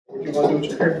You want to do with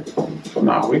your hair?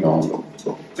 Nah, we gonna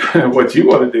what you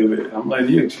want to do? I'm letting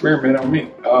you experiment on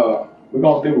me. We're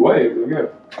gonna do waves. Yeah.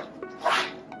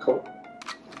 Cool.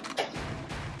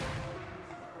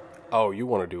 Oh, you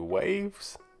want to do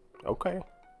waves? Okay.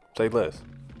 Say less.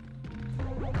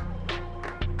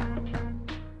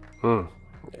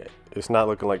 It's not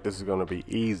looking like this is gonna be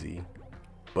easy,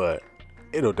 but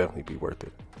it'll definitely be worth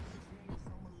it.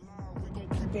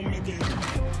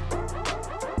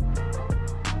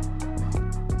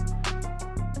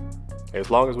 As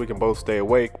long as we can both stay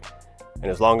awake, and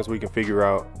as long as we can figure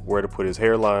out where to put his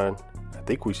hairline, I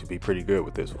think we should be pretty good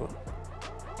with this one.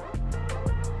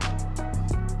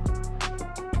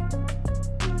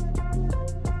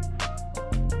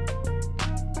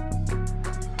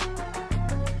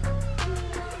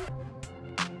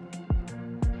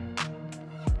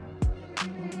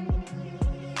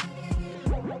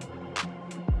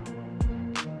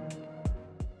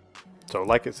 So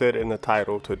like it said in the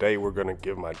title, today we're gonna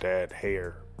give my dad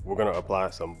hair. We're gonna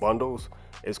apply some bundles.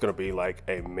 It's gonna be like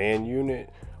a man unit,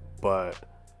 but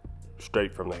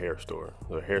straight from the hair store,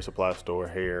 the hair supply store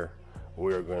hair.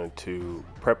 We're going to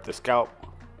prep the scalp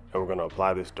and we're gonna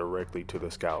apply this directly to the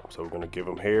scalp. So we're gonna give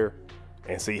him hair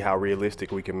and see how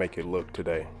realistic we can make it look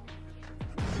today.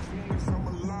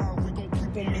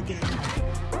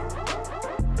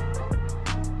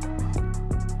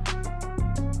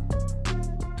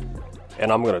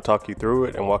 And I'm gonna talk you through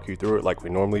it and walk you through it like we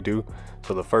normally do.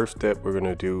 So the first step we're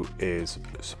gonna do is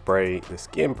spray the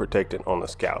skin protectant on the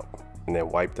scalp and then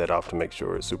wipe that off to make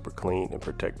sure it's super clean and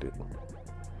protected.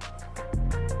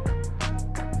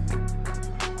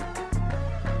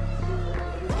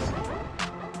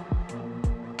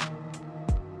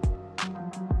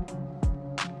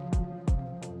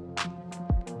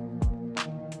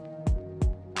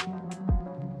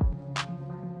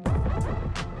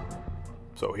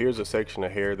 So here's a section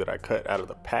of hair that I cut out of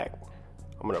the pack.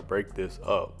 I'm gonna break this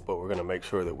up, but we're gonna make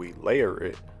sure that we layer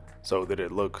it so that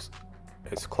it looks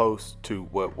as close to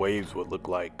what waves would look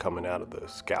like coming out of the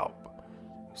scalp.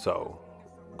 So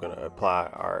we're gonna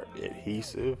apply our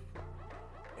adhesive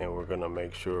and we're gonna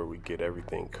make sure we get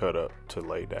everything cut up to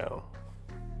lay down.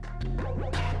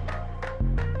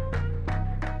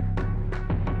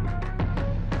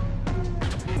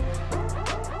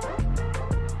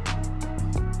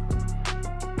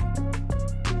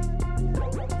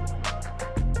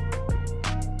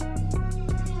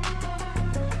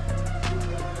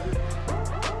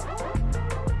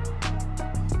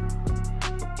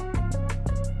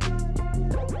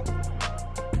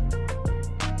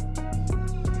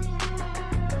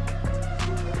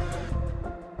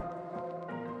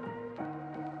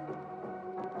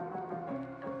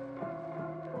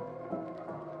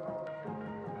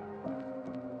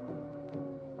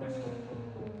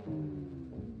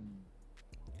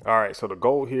 All right, so the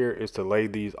goal here is to lay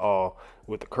these all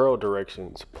with the curl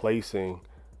directions placing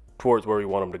towards where we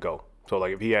want them to go. So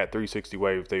like if he had 360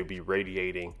 waves, they would be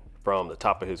radiating from the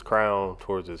top of his crown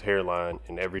towards his hairline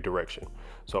in every direction.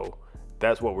 So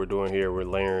that's what we're doing here. We're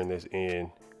layering this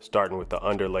in, starting with the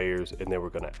under layers, and then we're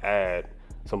gonna add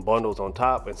some bundles on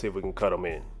top and see if we can cut them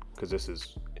in, because this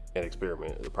is an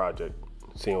experiment, a project,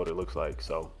 seeing what it looks like.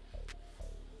 So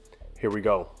here we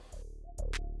go.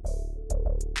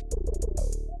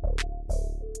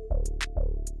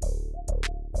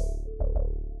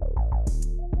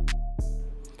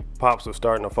 Pops was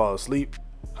starting to fall asleep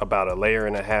about a layer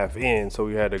and a half in, so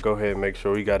we had to go ahead and make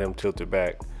sure we got him tilted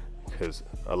back, because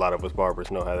a lot of us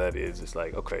barbers know how that is. It's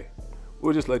like, okay,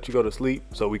 we'll just let you go to sleep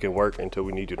so we can work until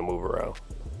we need you to move around.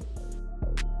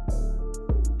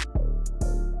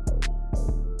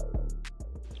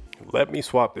 Let me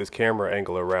swap this camera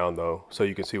angle around though so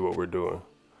you can see what we're doing.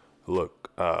 Look,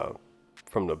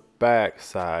 from the back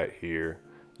side here,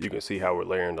 you can see how we're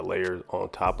layering the layers on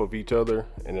top of each other,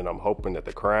 and then I'm hoping that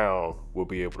the crown will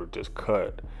be able to just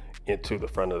cut into the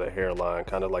front of the hairline,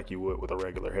 kind of like you would with a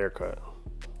regular haircut.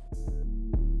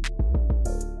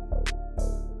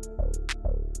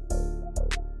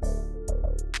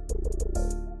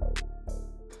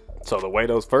 So the way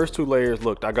those first two layers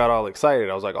looked, I got all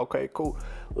excited. I was like, okay, cool.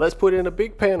 Let's put in a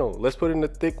big panel. Let's put in a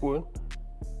thick one.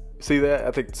 See that? I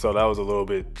think so. That was a little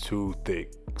bit too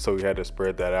thick. So we had to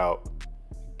spread that out,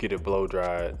 get it blow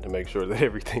dried to make sure that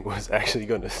everything was actually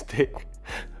gonna stick.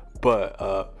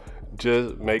 But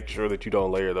just make sure that you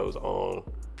don't layer those on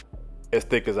as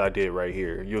thick as I did right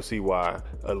here. You'll see why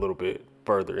a little bit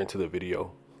further into the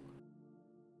video.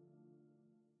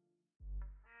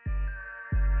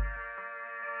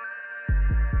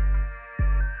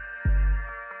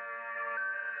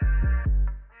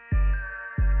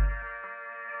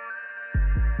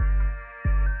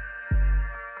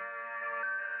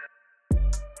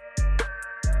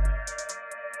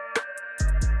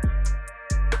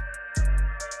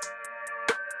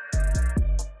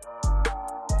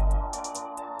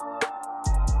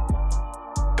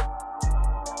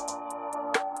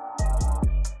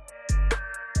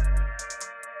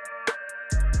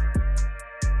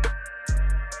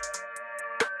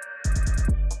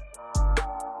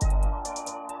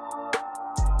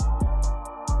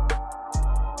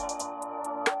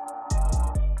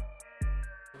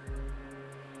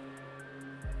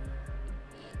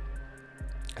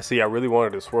 See, I really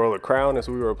wanted to swirl the crown as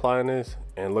we were applying this,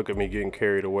 and look at me getting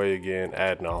carried away again,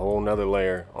 adding a whole nother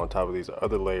layer on top of these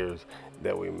other layers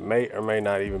that we may or may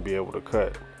not even be able to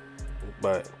cut,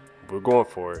 but we're going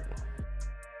for it.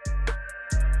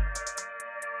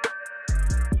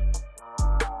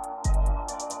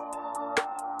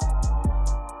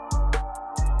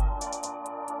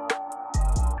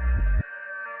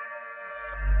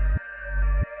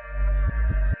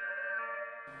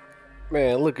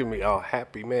 Man, look at me all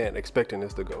happy, man, expecting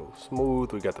this to go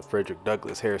smooth. We got the Frederick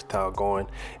Douglass hairstyle going,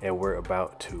 and we're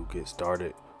about to get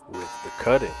started with the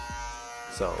cutting.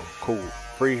 So, cool.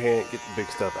 Freehand, get the big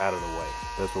stuff out of the way.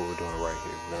 That's what we're doing right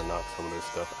here. We're gonna knock some of this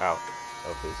stuff out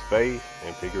of his face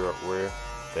and figure out where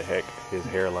the heck his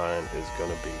hairline is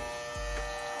gonna be.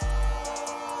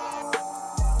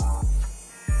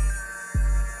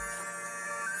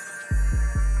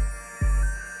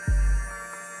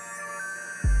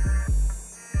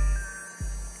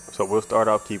 So we'll start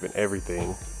off keeping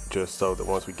everything just so that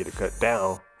once we get it cut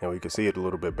down and we can see it a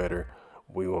little bit better,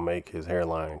 we will make his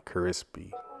hairline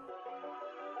crispy.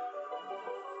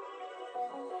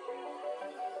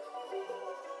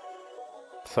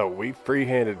 So we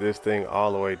freehanded this thing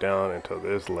all the way down until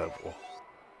this level.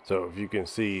 So if you can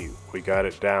see, we got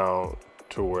it down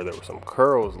to where there were some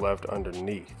curls left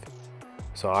underneath.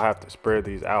 So I have to spread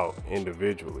these out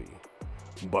individually.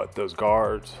 But those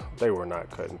guards, they were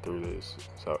not cutting through this.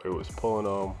 So it was pulling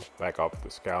them back off the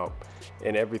scalp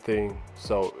and everything.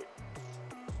 So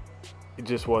it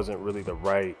just wasn't really the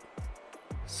right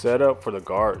setup for the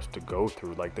guards to go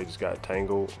through. Like they just got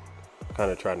tangled, kind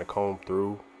of trying to comb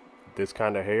through this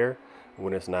kind of hair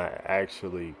when it's not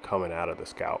actually coming out of the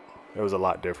scalp. It was a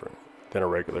lot different than a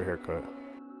regular haircut.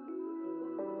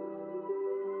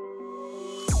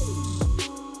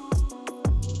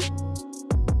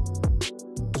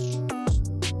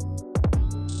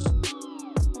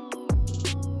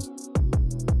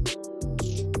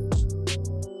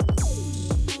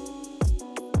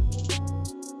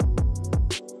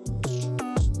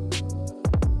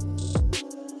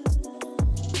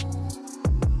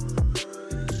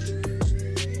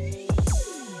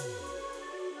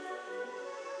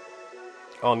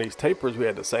 On these tapers, we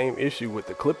had the same issue with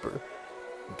the clipper.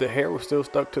 The hair was still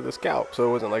stuck to the scalp, so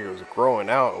it wasn't like it was growing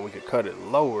out and we could cut it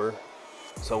lower.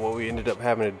 So what we ended up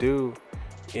having to do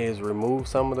is remove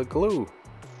some of the glue.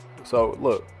 So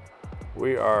look,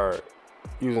 we are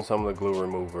using some of the glue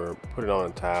remover, put it on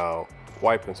a towel,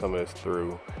 wiping some of this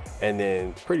through, and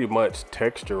then pretty much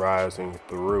texturizing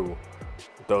through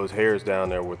those hairs down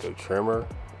there with the trimmer,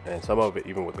 and some of it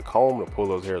even with the comb to pull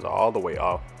those hairs all the way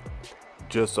off,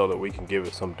 just so that we can give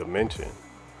it some dimension.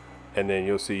 And then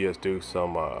you'll see us do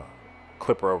some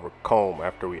clipper over comb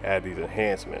after we add these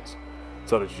enhancements,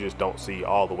 so that you just don't see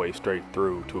all the way straight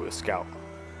through to his scalp.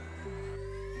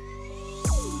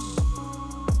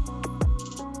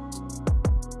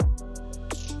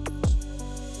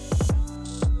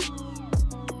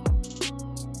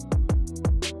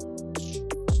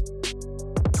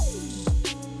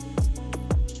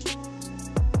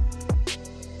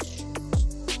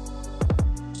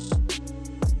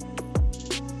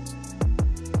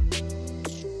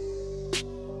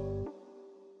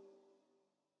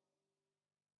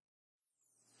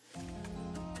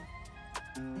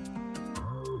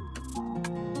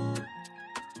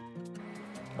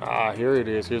 Here it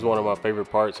is. Here's one of my favorite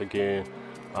parts again.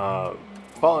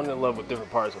 Falling in love with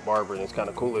different parts of barbering is kind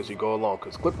of cool as you go along,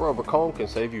 because clipper over comb can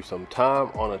save you some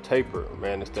time on a taper,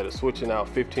 man. Instead of switching out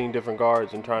 15 different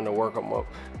guards and trying to work them up,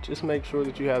 just make sure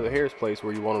that you have the hairs placed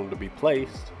where you want them to be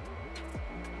placed.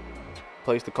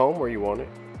 Place the comb where you want it,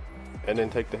 and then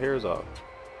take the hairs off.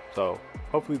 So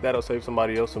hopefully that'll save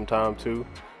somebody else some time too.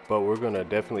 But we're gonna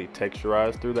definitely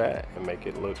texturize through that and make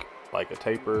it look like a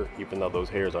taper, even though those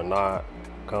hairs are not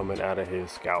coming out of his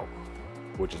scalp,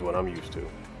 which is what I'm used to.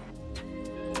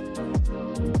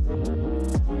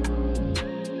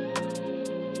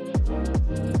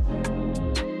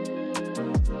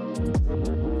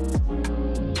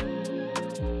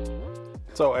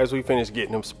 So as we finish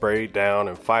getting them sprayed down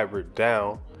and fibered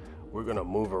down, we're gonna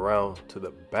move around to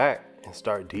the back and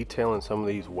start detailing some of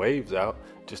these waves out,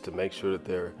 just to make sure that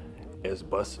they're as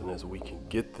busting as we can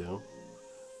get them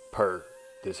per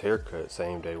this haircut,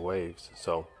 same day waves.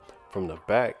 So from the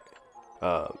back,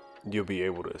 you'll be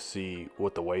able to see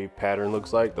what the wave pattern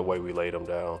looks like the way we laid them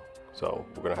down. So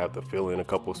we're gonna have to fill in a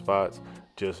couple spots,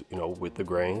 just, you know, with the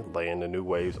grain, laying the new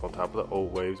waves on top of the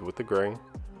old waves with the grain.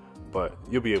 But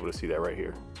you'll be able to see that right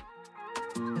here.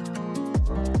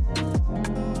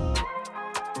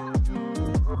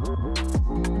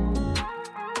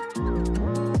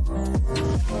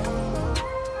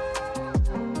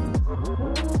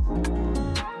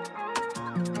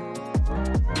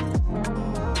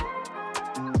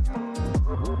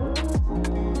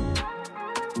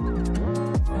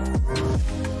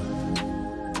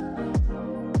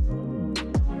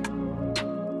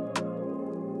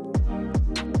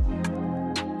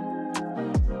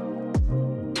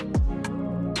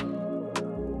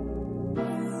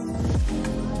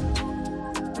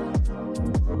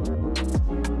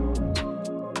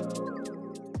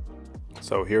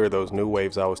 So here are those new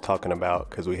waves I was talking about,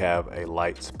 because we have a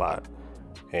light spot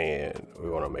and we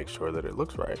want to make sure that it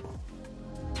looks right.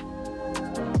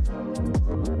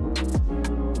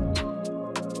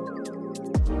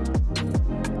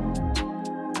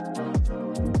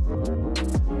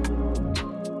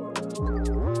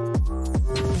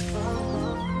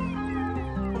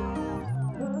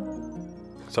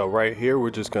 So right here, we're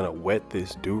just gonna wet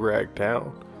this do-rag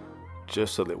down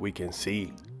just so that we can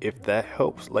see if that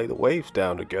helps lay the waves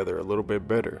down together a little bit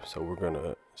better. So we're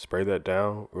gonna spray that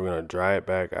down, we're gonna dry it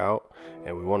back out,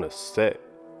 and we wanna set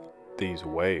these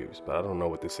waves, but I don't know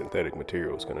what this synthetic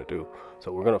material is gonna do.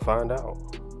 So we're gonna find out.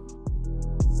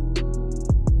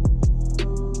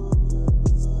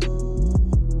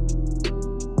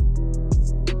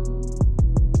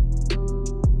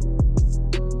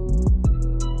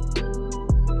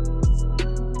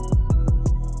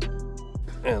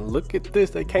 And look at this,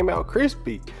 they came out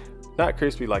crispy. Not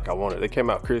crispy like I wanted, they came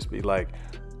out crispy like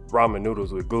ramen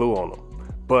noodles with glue on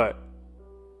them. But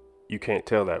you can't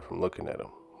tell that from looking at them.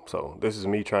 So this is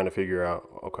me trying to figure out,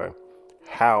 okay,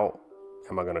 how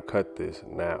am I gonna cut this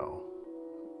now?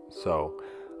 So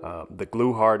the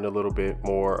glue hardened a little bit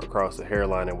more across the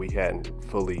hairline and we hadn't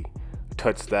fully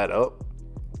touched that up.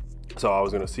 So I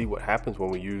was gonna see what happens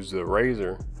when we use the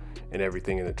razor and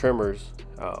everything in the trimmers,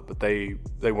 but they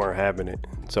weren't having it.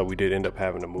 So we did end up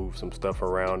having to move some stuff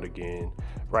around again.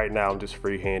 Right now I'm just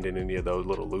freehanding any of those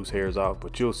little loose hairs off,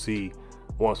 but you'll see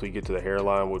once we get to the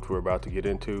hairline, which we're about to get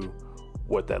into,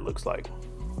 what that looks like.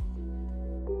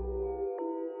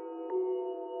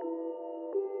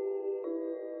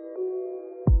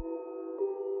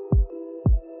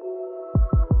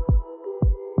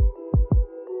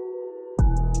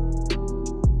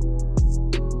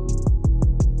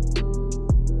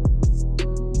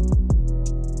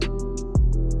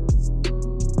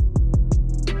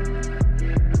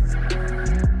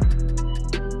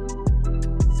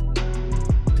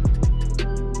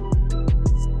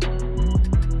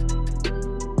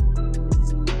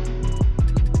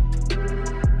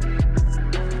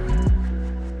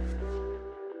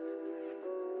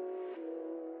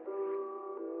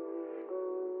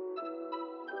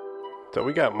 So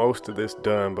we got most of this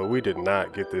done, but we did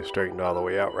not get this straightened all the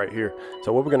way out right here.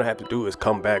 So what we're gonna have to do is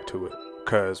come back to it,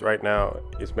 because right now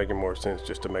it's making more sense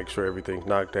just to make sure everything's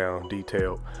knocked down,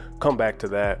 detailed. Come back to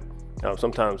that.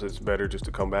 Sometimes it's better just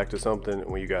to come back to something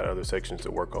when you got other sections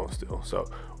to work on still. So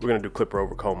we're gonna do clipper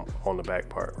over comb on the back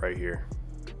part right here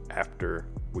after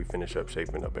we finish up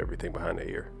shaping up everything behind the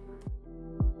ear.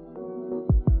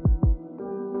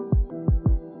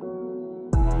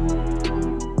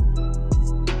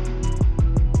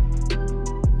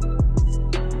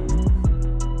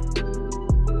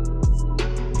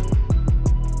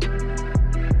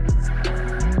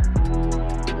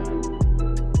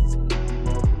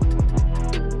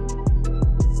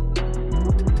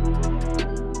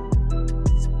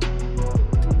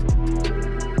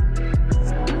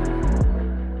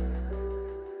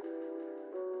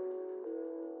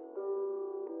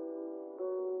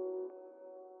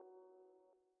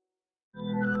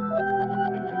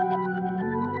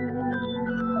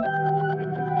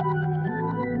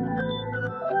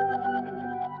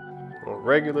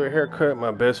 Regular haircut,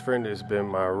 my best friend has been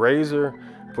my razor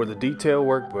for the detail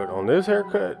work, but on this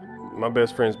haircut, my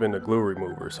best friend's been the glue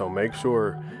remover. So make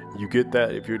sure you get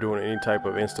that. If you're doing any type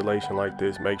of installation like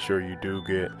this, make sure you do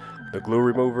get the glue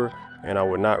remover. And I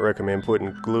would not recommend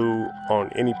putting glue on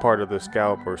any part of the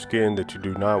scalp or skin that you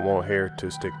do not want hair to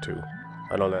stick to.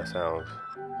 I know that sounds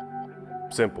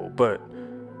simple, but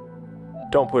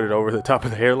don't put it over the top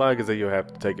of the hairline, because then you'll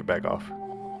have to take it back off.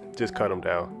 Just cut them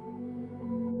down.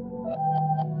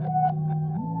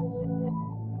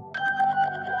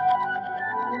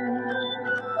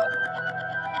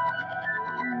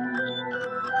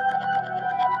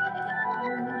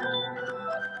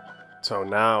 So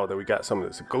now that we got some of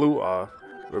this glue off,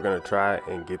 we're gonna try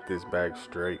and get this back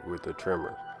straight with the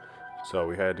trimmer. So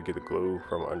we had to get the glue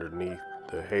from underneath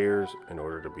the hairs in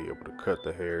order to be able to cut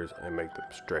the hairs and make them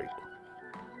straight.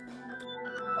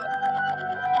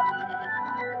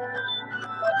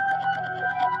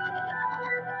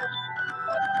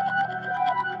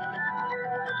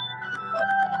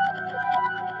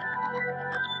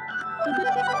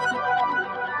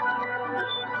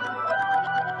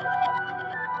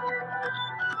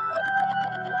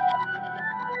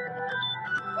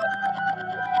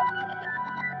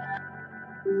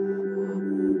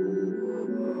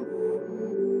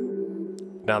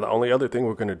 Now the only other thing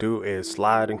we're going to do is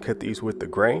slide and cut these with the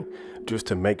grain, just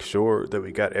to make sure that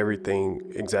we got everything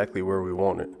exactly where we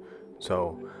want it.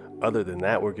 So other than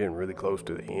that, we're getting really close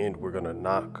to the end. We're going to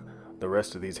knock the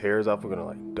rest of these hairs off. We're gonna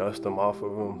like dust them off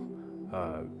of him,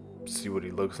 see what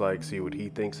he looks like, see what he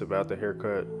thinks about the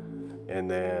haircut,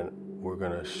 and then we're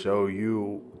gonna show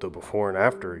you the before and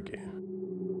after again.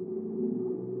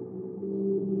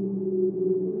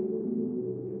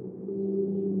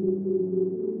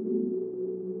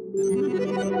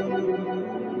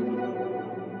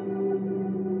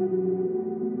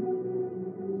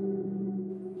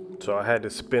 So I had to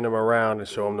spin him around and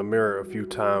show him the mirror a few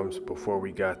times before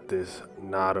we got this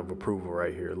nod of approval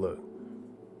right here. Look.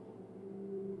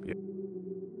 Yeah.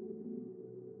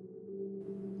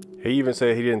 He even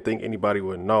said he didn't think anybody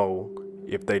would know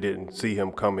if they didn't see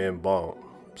him come in blonde.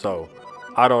 So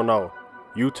I don't know.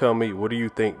 You tell me, what do you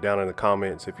think down in the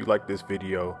comments? If you like this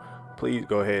video, please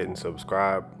go ahead and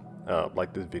subscribe,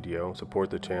 like this video, support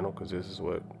the channel, because this is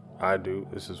what I do.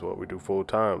 This is what we do full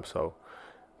time. So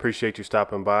appreciate you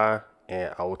stopping by,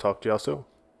 and I will talk to y'all soon.